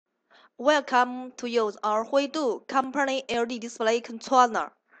Welcome to use our Huidu company LED display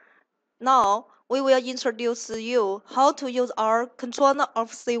controller. Now we will introduce you how to use our controller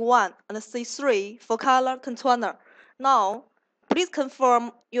of C1 and C3 for color controller. Now, please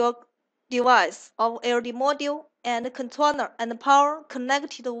confirm your device of LED module and controller and power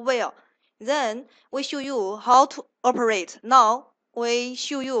connected well. Then we show you how to operate. Now we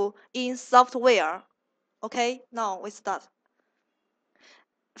show you in software. Okay, now we start.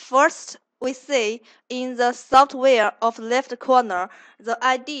 First, we see in the software of left corner, the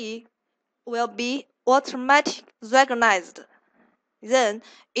ID will be automatic recognized. Then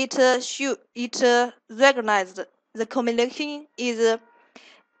it recognized the communication is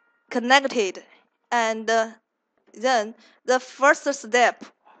connected, and then the first step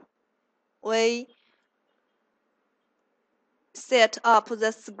we set up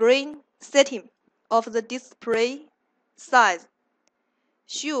the screen setting of the display size.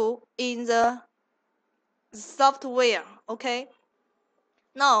 Show in the software. Okay,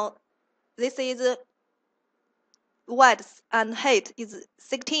 now this is width and height is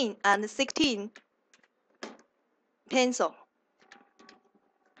 16 and 16 pencil.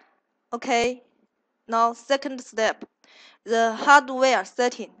 Okay, now second step, the hardware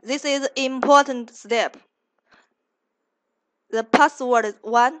setting. This is important step. The password is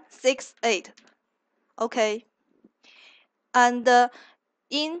 168. Okay, and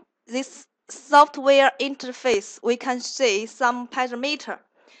in this software interface, we can see some parameter.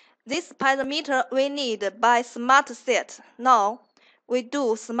 This parameter we need by smart set. Now we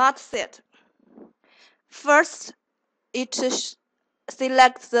do smart set. First, it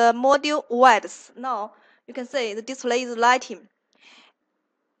selects the module width. Now you can see the display is lighting.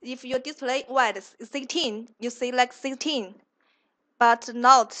 If your display width is 16, you select 16, but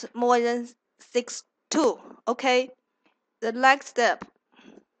not more than 62. Okay. The next step,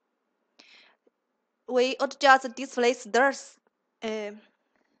 we adjust the display status. It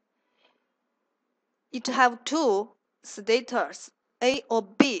have two status, A or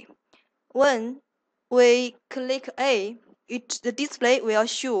B. When we click A, the display will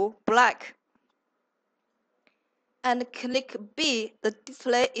show black. And click B, the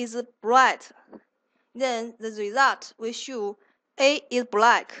display is bright. Then the result will show A is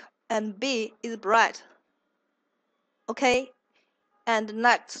black and B is bright. Okay, and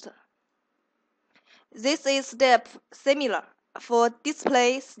next. This is step similar for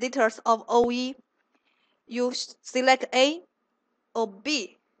display status of OE. You select A or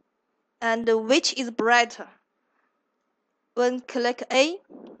B, and which is brighter. When click A,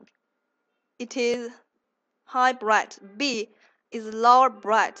 it is high bright. B is lower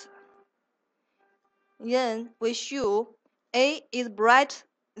bright. Then we show A is bright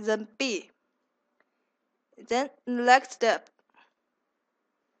than B. Then next step,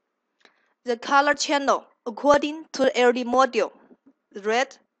 the color channel according to the LED module.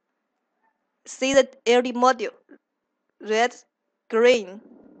 Red, see the LED module, red, green.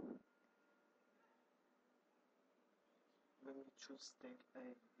 When you choose state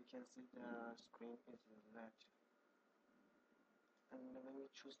A, you can see the screen is red. And when you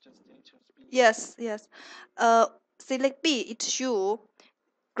choose the status B, yes. Select B, it show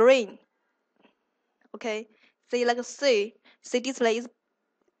green. Okay, select C display is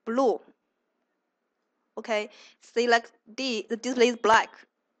blue. Okay, select D, the display is black.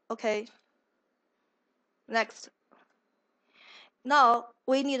 Okay, next. Now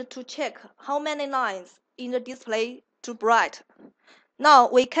we need to check how many lines in the display to bright. Now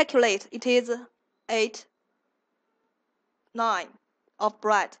we calculate it is 8, 9 of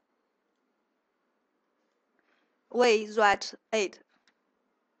bright. We write 8.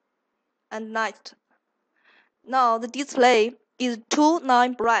 And next. Now the display is 2,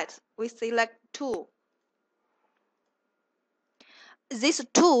 9 bright. We select 2. This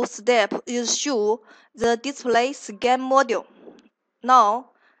 2 step is show the display scan module.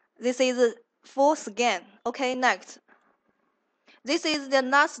 Now this is full scan. Okay, next. This is the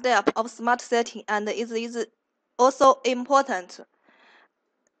last step of smart setting, and it is also important.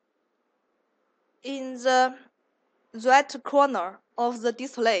 In the right corner of the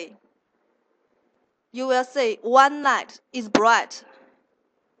display, you will see one light is bright.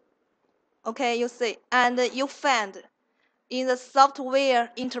 Okay, you see, and you find in the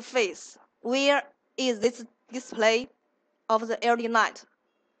software interface where is this display of the LED light.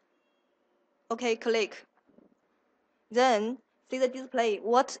 Okay, click. Then see the display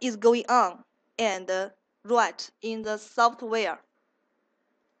what is going on and write in the software.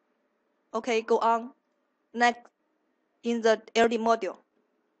 Okay, go on. Next, in the LED module.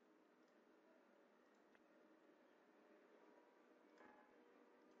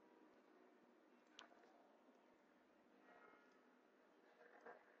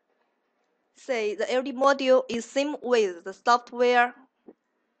 say the LED module is same with the software.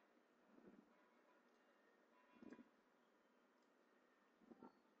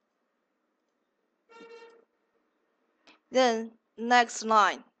 Then next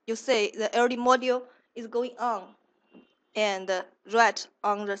line, you say the LED module is going on and write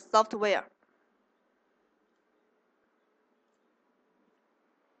on the software.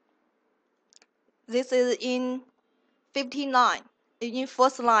 This is in 59, in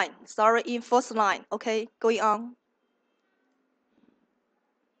first line, sorry, in first line, okay, going on.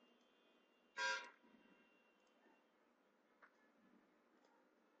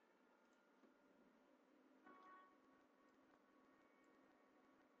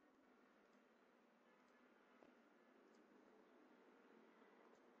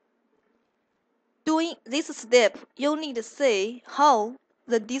 Doing this step, you need to say how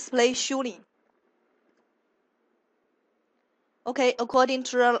the display shooting. Okay, according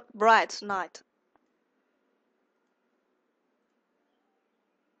to the bright light.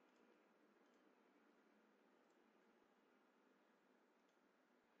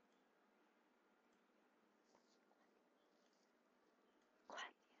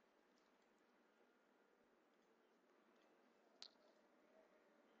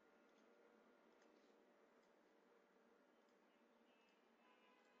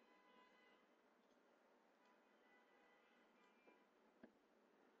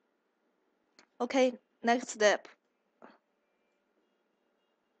 Okay, next step.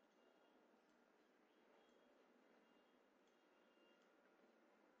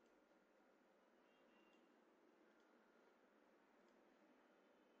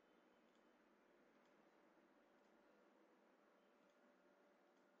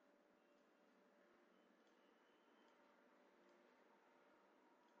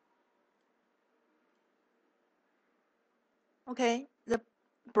 Okay, the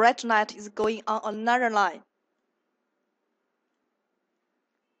bright light is going on another line.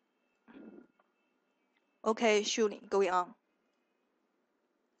 Okay, shooting going on.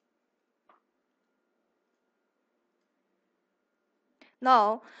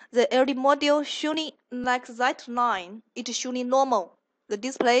 Now, the LED module shooting like that line, it is shooting normal. The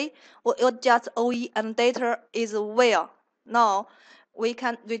display will adjust OE and data is where. Now, we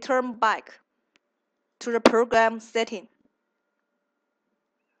can return back to the program setting.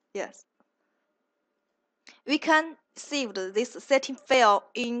 Yes. We can save this setting file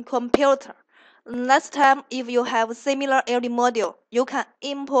in computer. Next time, if you have similar LED module, you can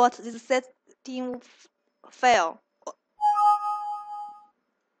import this setting file.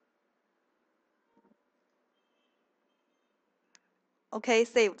 Okay,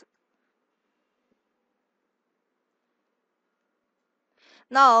 saved.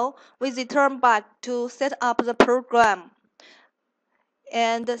 Now we return back to set up the program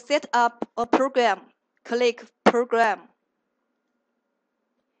and set up a program. Click program.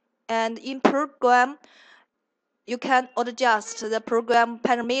 And in program, you can adjust the program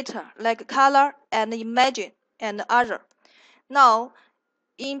parameter like color and image and other. Now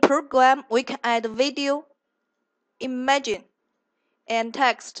in program, we can add video, image, and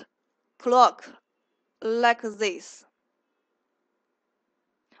text, clock, like this.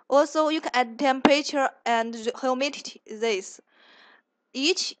 Also, you can add temperature and humidity, this.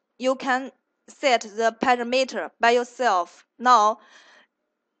 Each you can set the parameter by yourself. Now,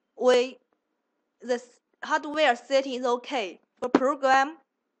 the hardware setting is okay. For program,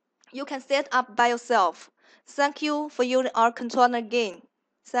 you can set up by yourself. Thank you for using our controller again.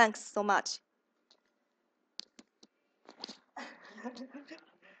 Thanks so much.